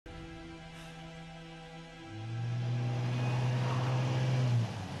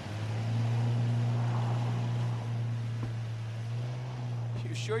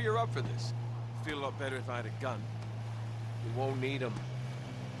sure you're up for this? Feel a lot better if I had a gun. You won't need them.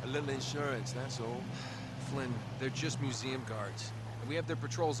 A little insurance, that's all. Flynn, they're just museum guards. And we have their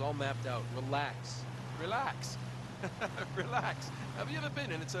patrols all mapped out. Relax. Relax. Relax. Have you ever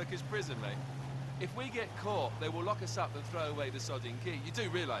been in a Turkish prison, mate? If we get caught, they will lock us up and throw away the sodding key. You do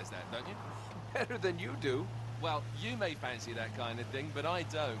realise that, don't you? Better than you do. Well, you may fancy that kind of thing, but I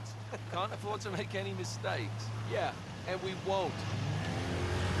don't. Can't afford to make any mistakes. Yeah, and we won't.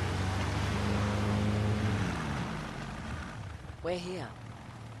 We're here.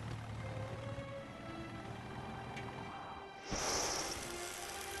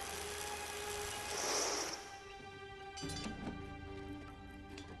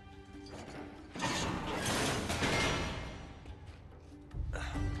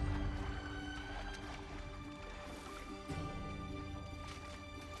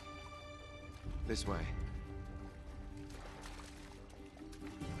 This way.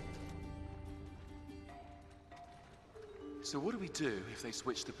 So what do we do if they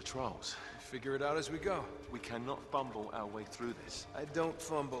switch to patrols? Figure it out as we go. We cannot fumble our way through this. I don't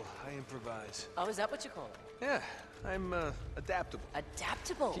fumble. I improvise. Oh, is that what you call it? Yeah, I'm, adaptable.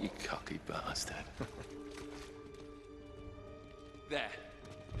 Adaptable? You cocky bastard. There.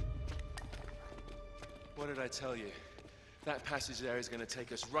 What did I tell you? That passage there is going to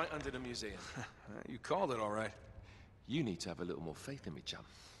take us right under the museum. You called it all right. You need to have a little more faith in me, chum.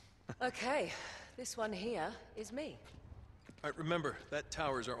 Okay, this one here is me. All right, remember, that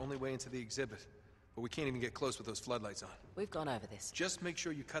tower is our only way into the exhibit. But we can't even get close with those floodlights on. We've gone over this. Just make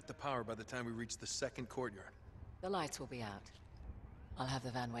sure you cut the power by the time we reach the second courtyard. The lights will be out. I'll have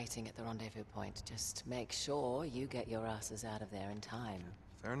the van waiting at the rendezvous point. Just make sure you get your asses out of there in time.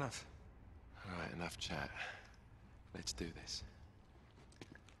 Fair enough. All right, enough chat. Let's do this.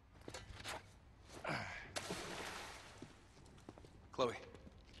 Chloe.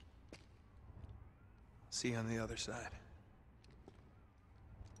 See you on the other side.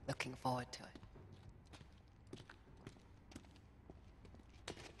 Looking forward to it.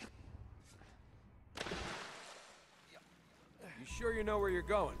 You sure you know where you're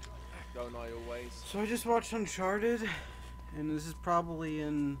going? Don't I always? So I just watched Uncharted, and this is probably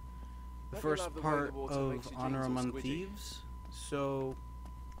in the first part of Honor Among Thieves. So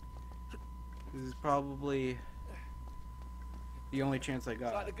this is probably the only chance I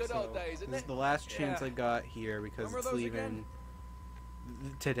got. Like the good old days, isn't This is it? the last chance Yeah. I got here because Remember it's those leaving again?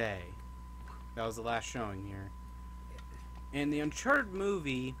 today. That was the last showing here. And the Uncharted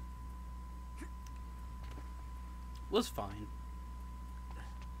movie was fine.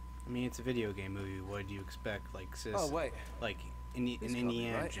 I mean, it's a video game movie. What do you expect? Like, Oh, wait. like an This got me,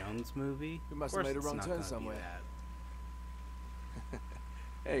 Indiana right? Jones movie? We must Of have made a course wrong it's turn not gonna be somewhere. that.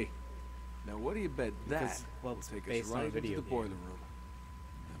 Hey, now what do you bet that Because, well, will it's take us based on a right into video the game. boiler room?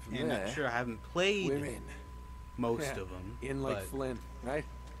 And from And there, I'm sure I haven't played we're in. most Yeah, of them. In like but Flynn, right?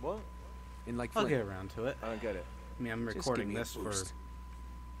 What? In like I'll Flynn. get around to it. I don't get it. I mean, I'm Just recording give me a this for boost.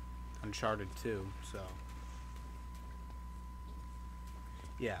 Uncharted 2, so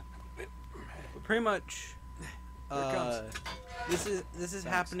yeah. But pretty much, Here it comes. this is Thanks.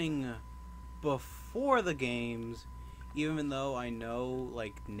 happening before the games, even though I know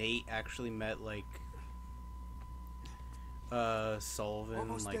like Nate actually met like Sullivan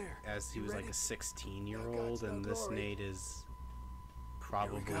Almost like there. as he You was like ready? a 16-year-old, and no this glory. Nate is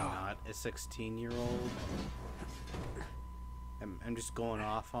probably go. not a 16-year-old. I'm just going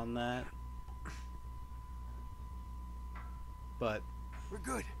off on that. But We're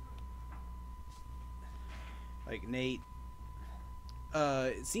good. like Nate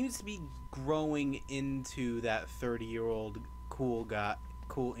it seems to be growing into that 30-year-old cool guy,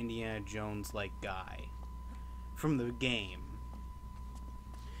 cool Indiana Jones like guy from the game.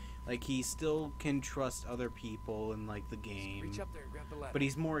 Like he still can trust other people in like the game. Reach up there and grab the ladder. But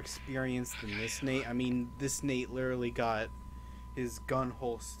he's more experienced than this Nate. I mean, this Nate literally got his gun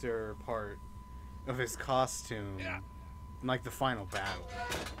holster part of his costume in like the final battle.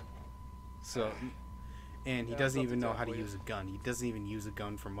 So, and he Yeah, doesn't I'll even do know that how to for you. use a gun. He doesn't even use a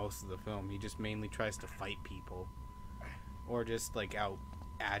gun for most of the film. He just mainly tries to fight people or just like out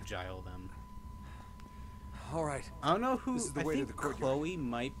agile them. All right. I don't know who. This is the I way to think the courtyard. Chloe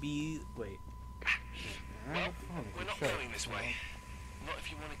might be. Wait. Well, we're not going this way. Not if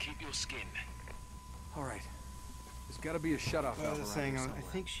you want to keep your skin. All right. There's got to be a shut-off I valve was around saying, here I somewhere.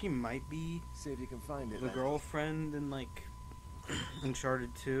 think she might be See if you can find it. the man. girlfriend in like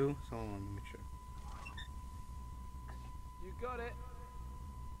Uncharted 2. So hold on, let me check. You got it.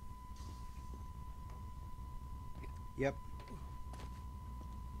 Yep.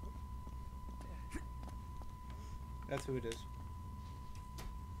 That's who it is.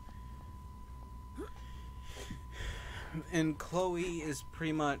 And Chloe is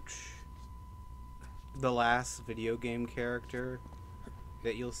pretty much the last video game character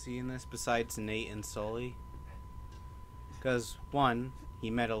that you'll see in this, besides Nate and Sully. Because, one, he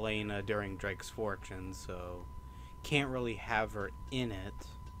met Elena during Drake's Fortune, so can't really have her in it.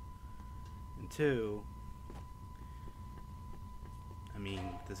 And two, I mean,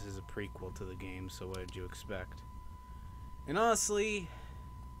 this is a prequel to the game, so what did you expect? And honestly,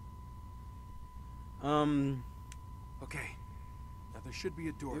 Okay. Now there should be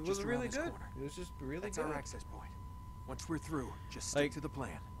a door it just was around really this good. corner. It was just really That's good. our access point. Once we're through, just stick Like, to the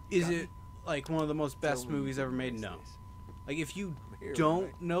plan. Is Got it me? like one of the most best Tell me movies you ever made? missed No. this. Like, if you I'm here, don't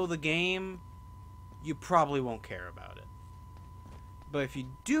right? know the game, you probably won't care about it. But if you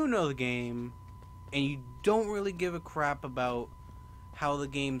do know the game, and you don't really give a crap about how the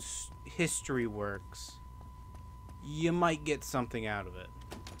game's history works, you might get something out of it.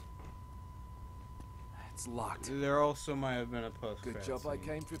 It's locked. There also might have been a post. Good job I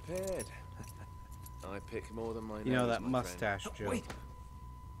came prepared. I pick more than my You know neighbours, that my mustache Oh, joke wait.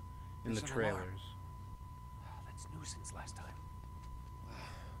 in the There's an alarm. trailers. That's new since last time.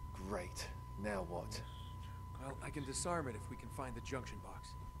 friend. Great. Now what? Well, I can disarm it if we can find the junction box.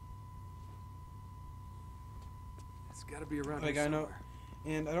 It's got to be around Like, here I know, somewhere.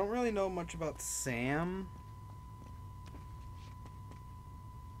 and I don't really know much about Sam,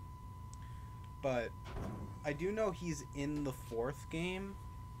 but I do know he's in the fourth game,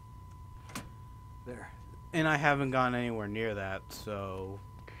 There. and I haven't gone anywhere near that, so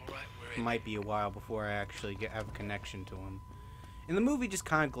All right, we're it in. might be a while before I actually have a connection to him. And the movie just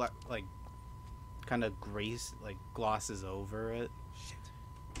kind of glosses over it. Shit.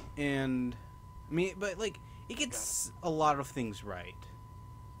 And I mean, but like, it gets a lot of things right.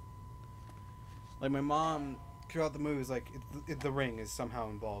 Like, my mom throughout the movie was like, the ring is somehow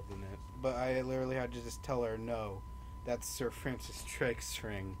involved in it, but I literally had to just tell her, no, that's Sir Francis Drake's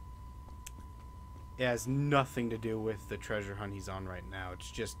ring. It has nothing to do with the treasure hunt he's on right now. It's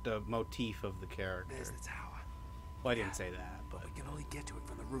just a motif of the character. There's the tower. Well, I didn't say that, but We can only get to it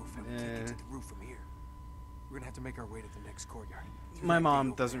from the roof, and we can't get to the roof from here. We're gonna have to make our way to the next courtyard. Through my that gate mom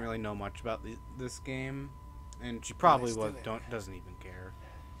over doesn't there. really know much about this game, and she probably still in. doesn't even care.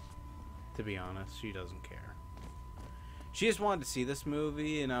 To be honest, she doesn't care. She just wanted to see this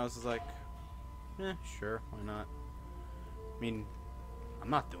movie, and I was just like, sure, why not? I mean, I'm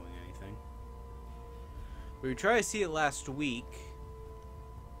not doing anything. We tried to see it last week,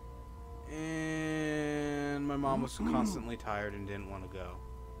 and my mom was constantly tired and didn't want to go.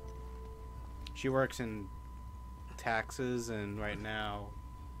 She works in taxes, and right now,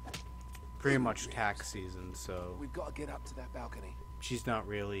 pretty much tax season, so We've got to get up to that balcony. she's not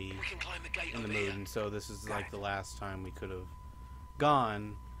really We can climb the gate in the over mood, here. and so this is Got like it. the last time we could have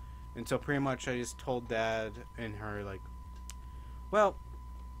gone. And so pretty much I just told Dad and her, like, well,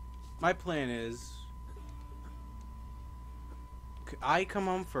 my plan is I come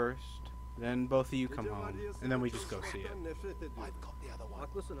home first, then both of you come home, and then we just go see it. I've got the other one.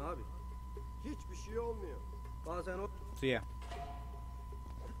 Haklısın abi. Hiçbir şey olmuyor. Bazen o So yeah.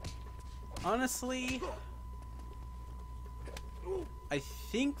 Honestly, I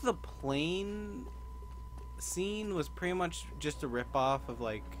think the plane scene was pretty much just a ripoff of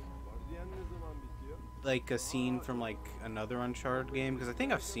diyen ne zaman bitiyor? like a scene from like another Uncharted game, because I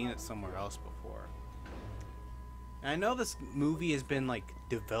think I've seen it somewhere else before. And I know this movie has been like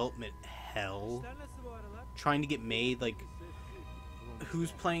development hell, İşler nasıl bu aralar? trying to get made. Like,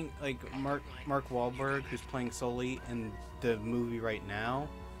 who's playing like Mark Wahlberg, who's playing Sully in the movie right now,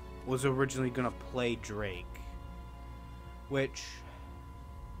 was originally gonna play Drake, which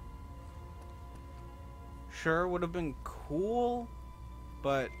sure would have been cool,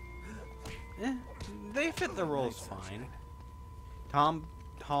 but they fit the roles fine. Tom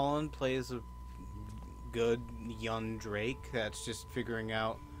Holland plays a good young Drake that's just figuring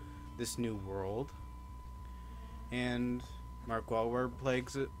out this new world, and Mark Wahlberg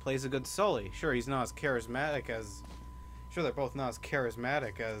plays a good Sully. Sure, he's not as charismatic as... Sure, they're both not as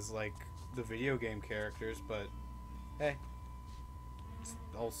charismatic as, like, the video game characters, but... Hey. It's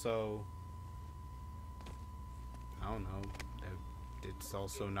also... I don't know. It's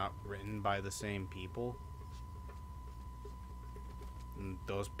also not written by the same people. And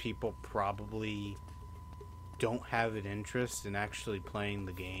those people probably don't have an interest in actually playing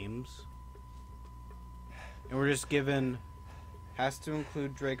the games. And we're just given... Has to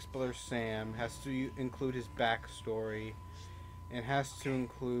include Drake's brother Sam, has to include his backstory, and has to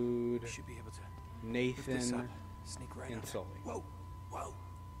include We should be able to lift this Nathan up. Sneak right and up. Sully, Whoa, whoa!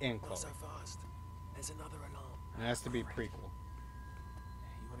 and Not Chloe. so fast. There's another alarm. It has to be a Right. prequel.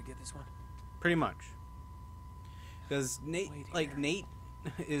 You want to get this one? Pretty much. Because Nate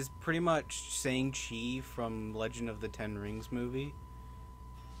is pretty much Shang-Chi from Legend of the Ten Rings movie.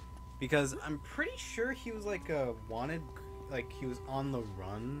 Because I'm pretty sure he was like a wanted, like he was on the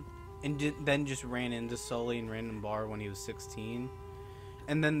run, and then just ran into Sully in random bar when he was 16,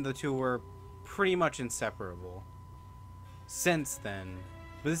 and then the two were pretty much inseparable since then.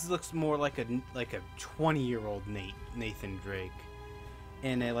 But this looks more like a 20-year-old Nathan Drake,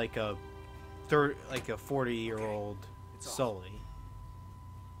 and a 40-year-old Sully.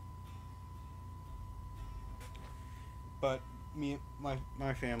 But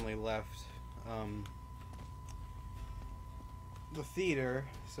my family left the theater,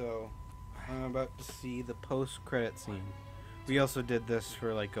 so I'm about to see the post-credit scene. We also did this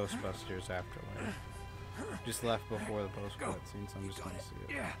for like Ghostbusters Afterlife. Just left before the post-credit scene, so I'm just gonna see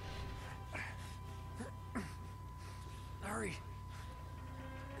it. Yeah. Hurry.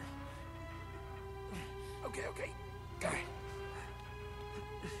 Okay.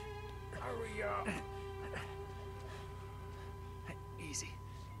 Hurry up. Easy.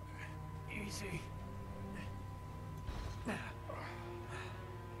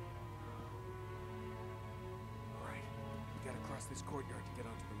 Alright. We gotta cross this courtyard to get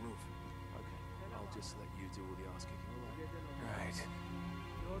onto the roof. Okay, I'll just let you do all the ass kicking, all right? Right.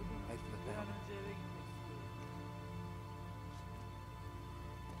 Head for the bell.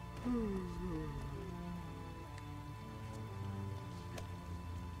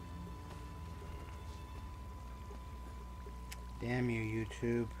 Damn you,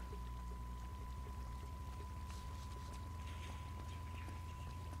 YouTube.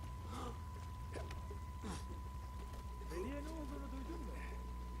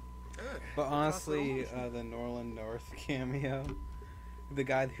 But honestly, the Norland North cameo, the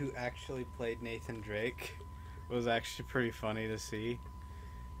guy who actually played Nathan Drake, was actually pretty funny to see.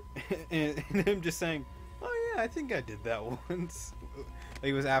 and him just saying, "Oh yeah, I think I did that once."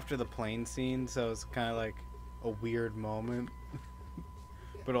 Like, it was after the plane scene, so it's kind of like a weird moment,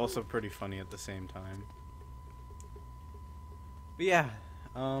 but also pretty funny at the same time. But yeah,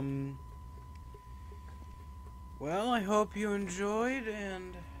 well, I hope you enjoyed,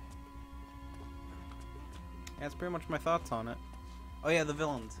 and that's pretty much my thoughts on it. Oh yeah, the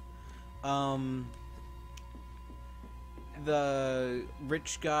villains. The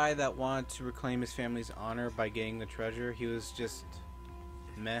rich guy that wanted to reclaim his family's honor by getting the treasure, he was just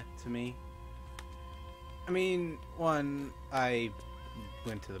meh to me. I mean, one, I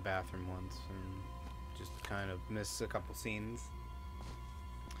went to the bathroom once and just kind of missed a couple scenes.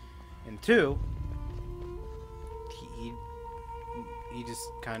 And two, he just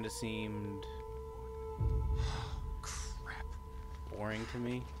kind of seemed Crap. boring to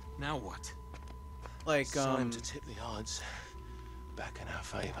me. Now what? Like, Time to tip the odds back in our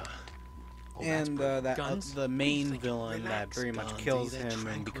favor. and Guns? the main Think, villain that relax, very much Gandhi, kills they're him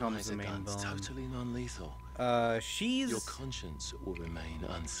and becomes the tranquilizer main guns, villain. Totally non-lethal. Your She's, conscience will remain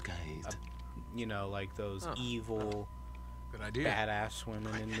unscathed. you know, like those Oh. evil, Good idea. badass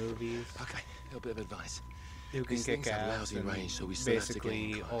women in movies Okay, a little bit of advice. who can These kick things have ass lousy and range, so we still have to get in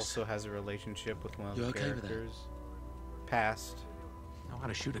basically close. also has a relationship with one of You the okay with that? characters. Past. Know how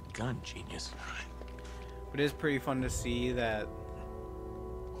to shoot a gun, genius. But it is pretty fun to see that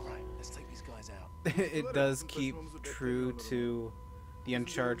Alright, let's take these guys out. it does keep true to the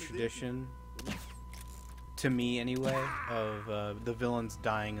Uncharted tradition, to me anyway, of the villains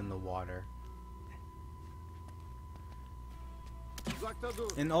dying in the water.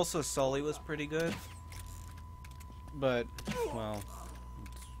 And also Sully was pretty good, but, well,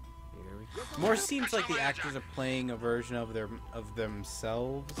 more seems like the actors are playing a version of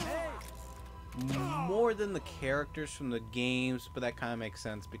themselves more than the characters from the games, but that kind of makes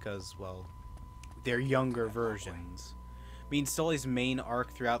sense because, well, they're younger versions. I mean, Sully's main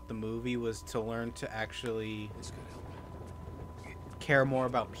arc throughout the movie was to learn to actually care more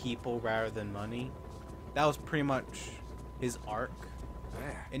about people rather than money. That was pretty much his arc.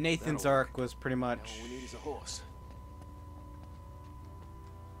 There. And Nathan's That'll arc was pretty much All we need is a horse.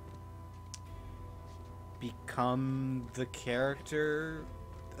 become the character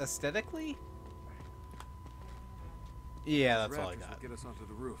aesthetically. Yeah, that's all I Raptors will got. get us onto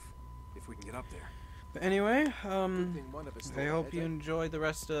the roof if we can get up there. But anyway, Thing one of us I hope you enjoyed the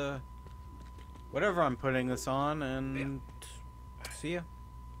rest of whatever I'm putting this on, and see ya.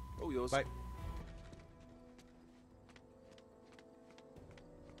 All yours. Bye.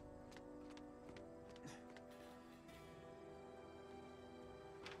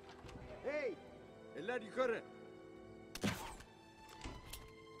 Hey! Eller yukarı!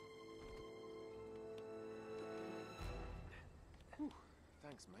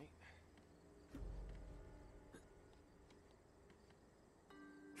 Thanks, mate.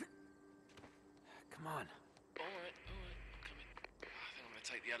 Come on. All right, I'm coming. I think I'm gonna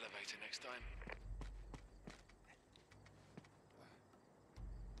take the elevator next time.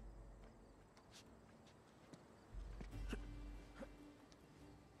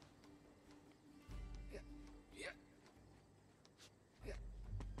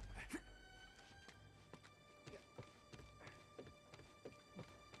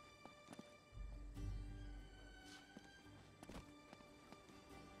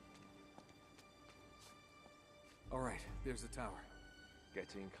 All right, there's the tower.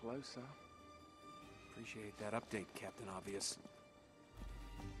 Getting closer. Appreciate that update, Captain Obvious.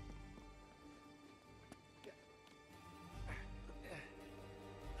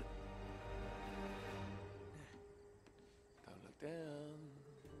 Don't look down.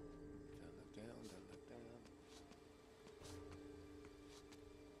 Don't look down, don't look down.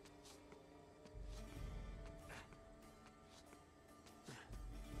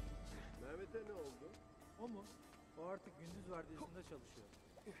 Mehmet'e ne oldu? O mu? O artık gündüz vardiyasında çalışıyor.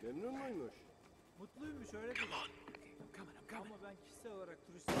 Memnun muymuş? Mutluymuş öyle değil. I'm coming. Ama ben kişisel olarak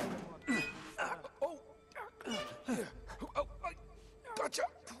turistlerle muhatap olmak istemem. Oh, I gotcha!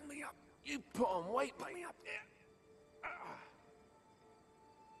 Pull me up. You put on weight, mate. Pull me up.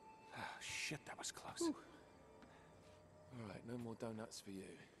 Oh, shit, that was close. All right, no more donuts for you.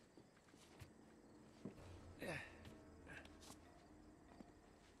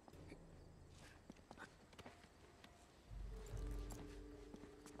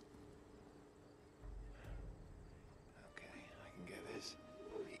 Okay, I can get this.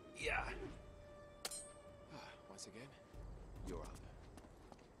 Yeah. Once again, you're up.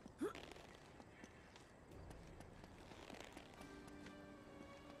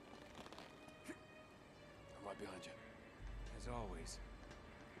 I'm right behind you. As always.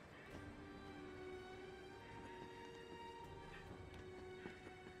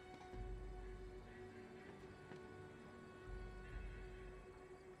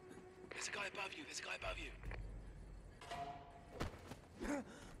 There's a guy above you. There's a guy above you.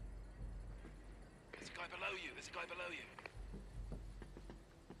 There's a guy below you. There's a guy below you.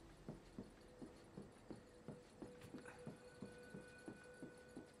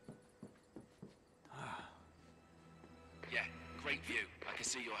 Yeah, great view. I can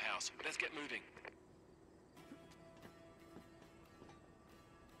see your house. Let's get moving.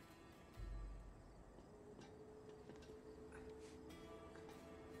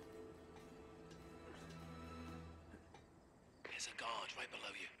 There's a guard right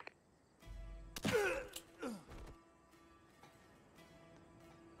below you.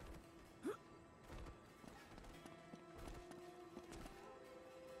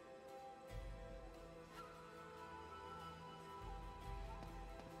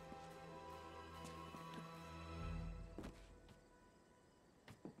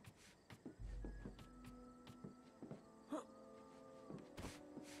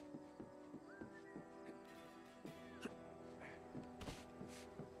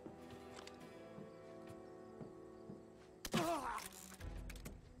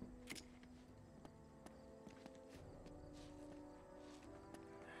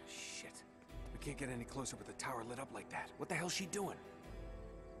 Shit. We can't get any closer with the tower lit up like that. What the hell's she doing?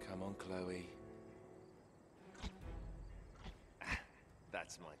 Come on, Chloe.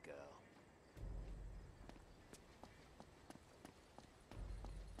 That's my girl.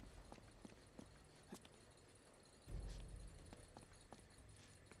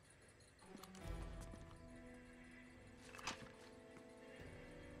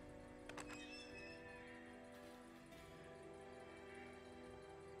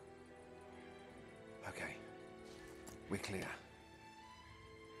 Okay. We're clear.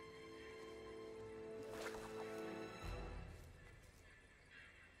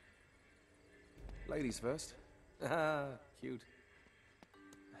 Ladies first. Ah, cute.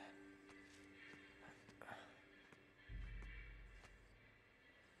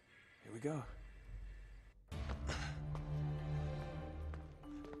 Here we go.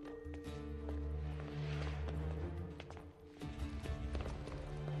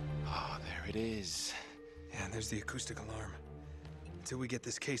 Ah, there it is. Yeah, and there's the acoustic alarm. Until we get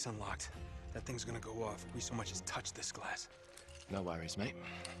this case unlocked, that thing's gonna go off if we so much as touch this glass. No worries, mate.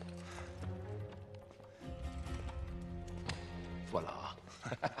 Voila.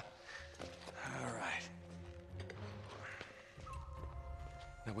 All right.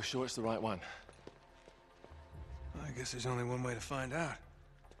 Now, we're sure it's the right one. I guess there's only one way to find out.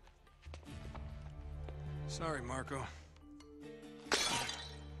 Sorry, Marco.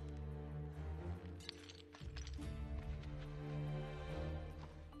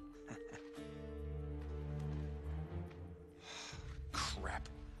 Crap.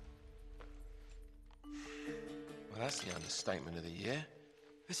 that's the understatement of the year.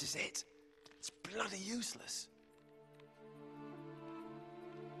 This is it. It's bloody useless.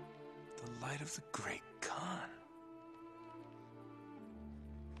 The light of the Great Khan.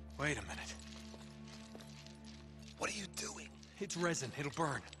 Wait a minute. What are you doing? It's resin. It'll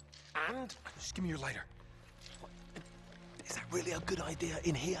burn. And? Just give me your lighter. Is that really a good idea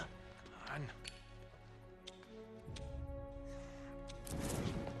in here? Come on.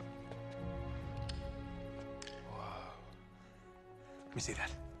 Whoa. Let me see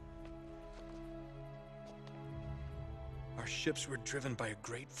that. Our ships were driven by a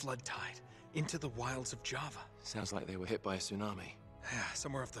great flood tide into the wilds of Java. Sounds like they were hit by a tsunami. Yeah,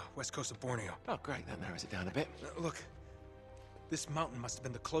 somewhere off the west coast of Borneo. Oh, great. That narrows it down a bit. Look, this mountain must have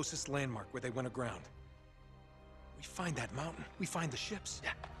been the closest landmark where they went aground. We find that mountain, we find the ships.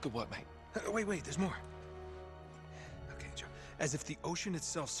 Yeah, good work, mate. Wait, there's more. Okay, Joe. As if the ocean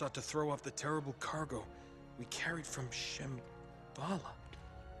itself sought to throw off the terrible cargo we carried from Shambhala.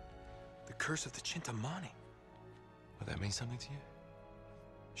 The curse of the Chintamani. Would that mean something to you?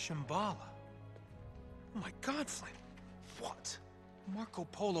 Shambhala. Oh my God, Flynn. What? Marco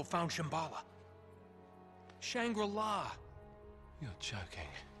Polo found Shambhala. Shangri-La. You're joking.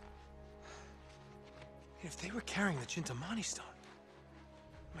 If they were carrying the Chintamani stone,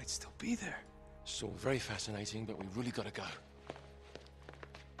 it might still be there. It's all very fascinating, but we really gotta go.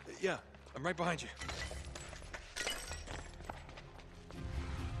 Yeah, I'm right behind you.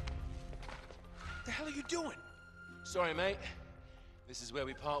 What the hell are you doing? Sorry, mate. This is where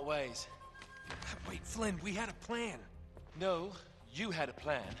we part ways. Wait, Flynn, we had a plan. No, you had a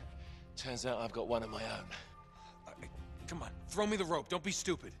plan. Turns out I've got one of my own. Come on, throw me the rope. Don't be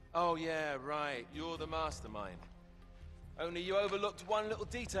stupid. Oh, yeah, right. You're the mastermind. Only you overlooked one little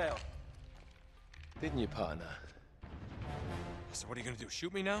detail. Didn't you, partner? So what are you gonna do,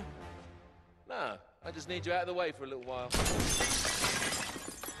 shoot me now? No, I just need you out of the way for a little while.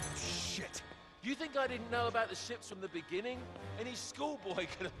 Shit. You think I didn't know about the ships from the beginning? Any schoolboy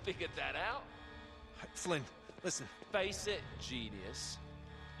could have figured that out. Flynn, listen. Face it, genius.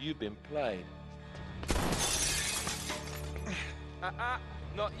 You've been played.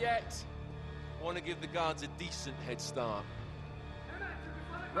 Not yet. I want to give the guards a decent head start.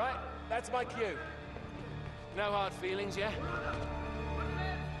 Right, that's my cue. No hard feelings, yeah?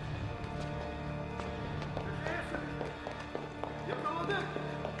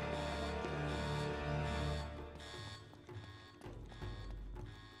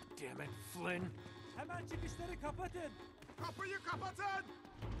 Damn it, Flynn. Hemen çıkışları kapatın. Kapıyı kapatın!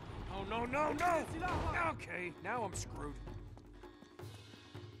 Oh, no, no, no! Okay, now I'm screwed.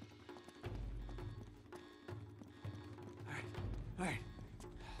 All right.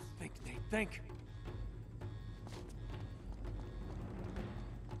 Think, Nate, think.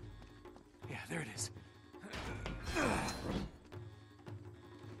 Yeah, there it is.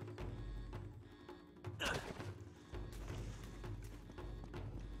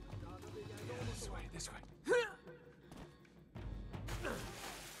 This way. All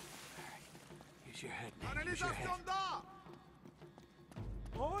right. Use your head, Nate. Use your head. Kanalizasyonda!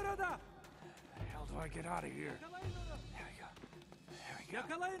 O orada. How the hell do I get out of here? Yakalayın onu. There we go. There we go.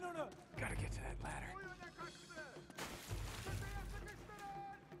 Yakalayın onu. Gotta get to that ladder. O yöne kaçtı! Köşeye sıkıştırın!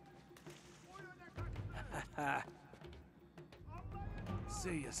 O yöne kaçtı!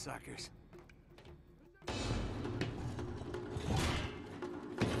 See you, suckers.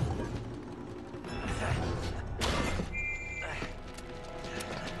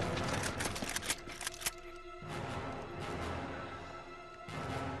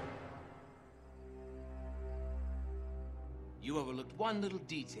 You overlooked one little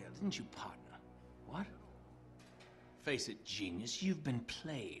detail, didn't you, partner? What? Face it, genius, you've been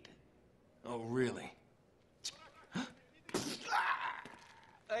played. Oh, really?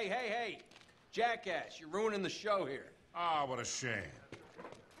 Hey! Jackass, you're ruining the show here. Ah, what a shame.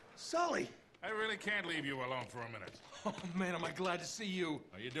 Sully! I really can't leave you alone for a minute. Oh, man, am I glad to see you.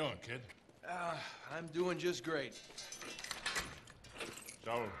 How you doing, kid? I'm doing just great.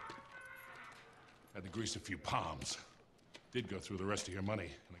 So, had to grease a few palms. Did go through the rest of your money,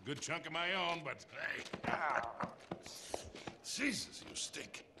 and a good chunk of my own, but hey. Jesus, you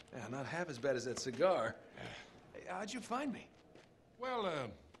stink. Yeah, not half as bad as that cigar. Hey, how'd you find me? Well, a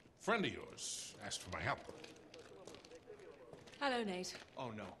friend of yours asked for my help. Hello, Nate.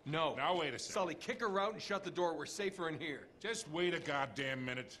 Oh, no. Now, wait a second. Sully, kick her out and shut the door. We're safer in here. Just wait a goddamn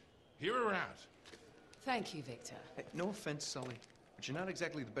minute. Hear her out. Thank you, Victor. Hey, no offense, Sully, but you're not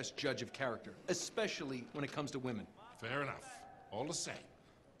exactly the best judge of character, especially when it comes to women. Fair enough. All the same.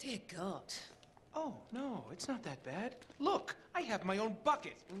 Dear God. Oh, no, it's not that bad. Look, I have my own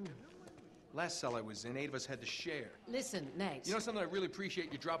bucket. Last cell I was in, 8 of us had to share. Listen, Nate. You know something? I really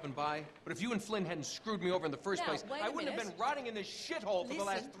appreciate you dropping by, but if you and Flynn hadn't screwed me over in the first place, wait I a wouldn't have minute. been rotting in this shithole for the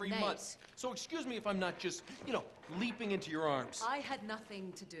last 3 Nate. months. So excuse me if I'm not just, you know, leaping into your arms. I had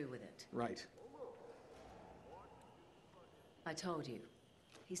nothing to do with it. Right. I told you.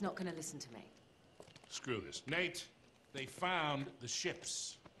 He's not going to listen to me. Screw this. Nate, they found the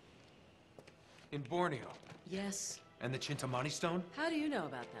ships. In Borneo. Yes. And the Chintamani stone? How do you know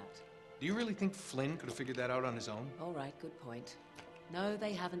about that? Do you really think Flynn could have figured that out on his own? All right, good point. No,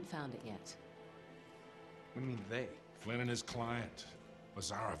 they haven't found it yet. What do you mean, they? Flynn and his client,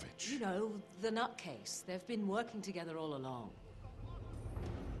 Lazarevich. You know, the nutcase. They've been working together all along.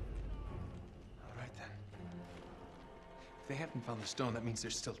 All right, then. If they haven't found the stone, that means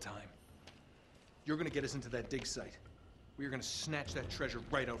there's still time. You're gonna get us into that dig site. We are gonna snatch that treasure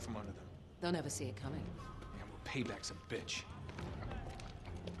right out from under them. They'll never see it coming. Man, well, payback's a bitch.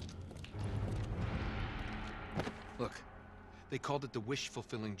 Look, they called it the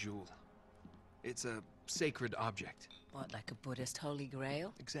wish-fulfilling jewel. It's a sacred object. What, like a Buddhist holy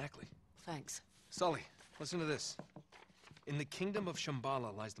grail? Exactly. Thanks. Sully, listen to this. In the kingdom of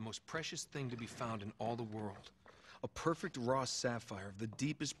Shambhala lies the most precious thing to be found in all the world. A perfect raw sapphire of the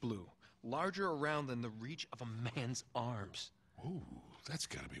deepest blue, larger around than the reach of a man's arms. Ooh, that's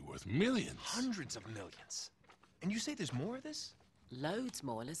gotta be worth millions. Hundreds of millions. And you say there's more of this? Loads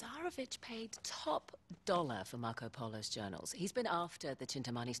more. Lazarevich paid top dollar for Marco Polo's journals. He's been after the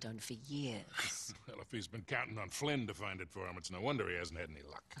Chintamani stone for years. Well, if he's been counting on Flynn to find it for him, it's no wonder he hasn't had any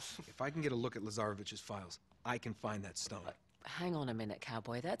luck. If I can get a look at Lazarevich's files, I can find that stone. Hang on a minute,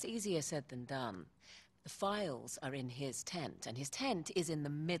 cowboy. That's easier said than done. The files are in his tent, and his tent is in the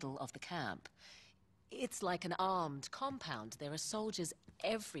middle of the camp. It's like an armed compound. There are soldiers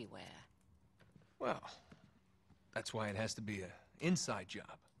everywhere. Well, that's why it has to be an inside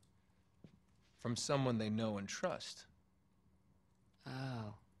job. From someone they know and trust.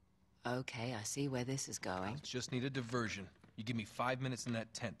 Oh. Okay, I see where this is going. Just need a diversion. You give me 5 minutes in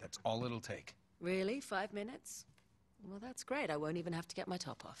that tent. That's all it'll take. Really? 5 minutes? Well, that's great. I won't even have to get my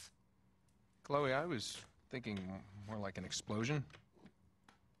top off. Chloe, I was thinking more like an explosion.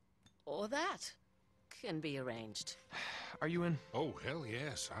 Or that. Can be arranged. Are you in? Oh, hell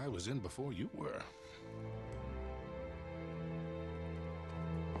yes. I was in before you were.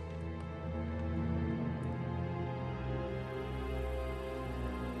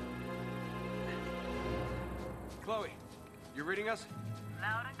 Chloe, you reading us?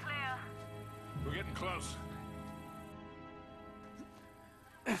 Loud and clear. We're getting close.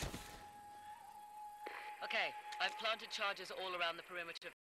 Okay, I've planted charges all around the perimeter.